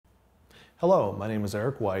Hello, my name is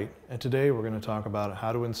Eric White, and today we're going to talk about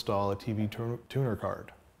how to install a TV tuner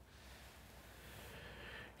card.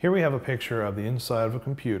 Here we have a picture of the inside of a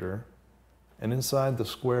computer, and inside the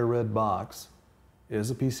square red box is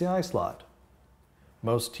a PCI slot.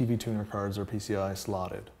 Most TV tuner cards are PCI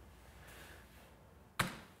slotted.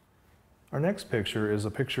 Our next picture is a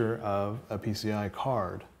picture of a PCI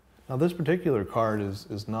card. Now this particular card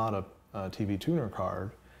is not a TV tuner card,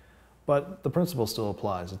 but the principle still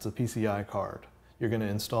applies. It's a PCI card. You're going to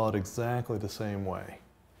install it exactly the same way.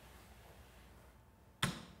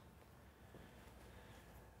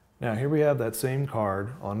 Now here we have that same card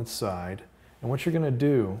on its side, and what you're going to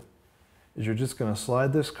do is you're just going to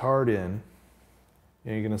slide this card in,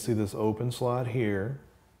 and you're going to see this open slot here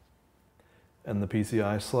and the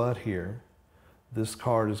PCI slot here. This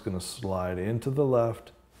card is going to slide into the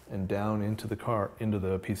left and down into the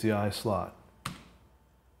PCI slot.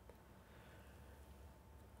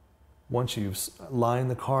 Once you've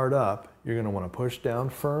lined the card up, you're going to want to push down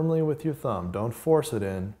firmly with your thumb. Don't force it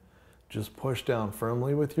in. Just push down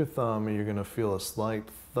firmly with your thumb and you're going to feel a slight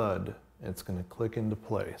thud. It's going to click into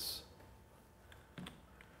place.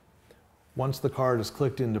 Once the card is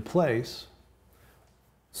clicked into place,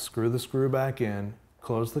 screw the screw back in,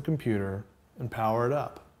 close the computer, and power it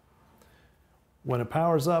up. When it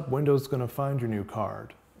powers up, Windows is going to find your new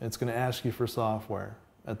card. It's going to ask you for software.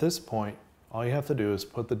 At this point, all you have to do is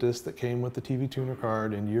put the disk that came with the TV tuner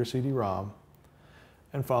card into your CD-ROM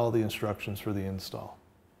and follow the instructions for the install.